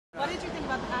did you think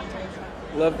about the halftime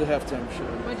show? Loved the halftime show.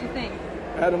 What did you think?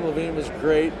 Adam Levine was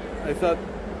great.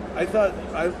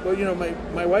 Well, you know,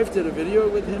 my wife did a video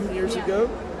with him years ago,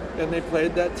 and they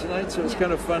played that tonight, so it was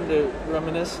kind of fun to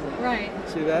reminisce and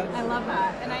see that. I love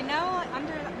that. And I know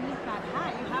underneath that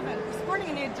hat you have it. Sporting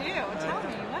a new do. Tell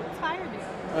me, what inspired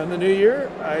you? On the new year,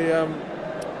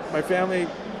 my family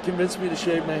convinced me to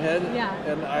shave my head,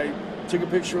 and I took a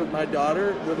picture with my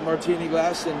daughter with a martini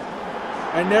glass, and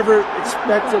I never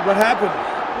expected what happened.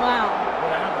 Wow.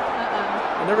 What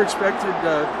happened? I never expected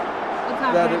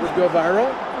that it would go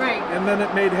viral. Right. And then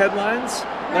it made headlines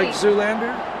like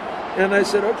Zoolander. And I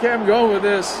said, okay, I'm going with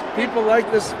this. People like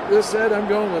this said, I'm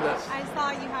going with it. I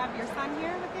saw you have your son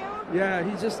here with you. Yeah,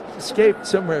 he just escaped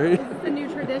somewhere. Is this a new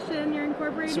tradition you're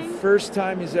incorporating? It's the first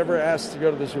time he's ever asked to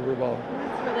go to the Super Bowl.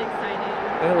 That's really exciting.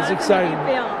 And it was exciting. How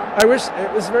did you feel? I wish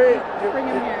it was very. Bring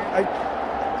him here.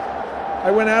 I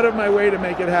went out of my way to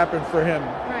make it happen for him.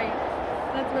 Right.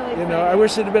 That's really exciting. You know, I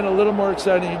wish it had been a little more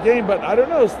exciting a game, but I don't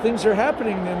know. Things are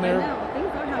happening in there. I know. Things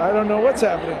are happening. I don't know what's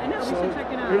happening. I know. We should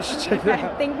check it out. We should check it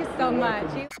out. Thank you so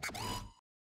much.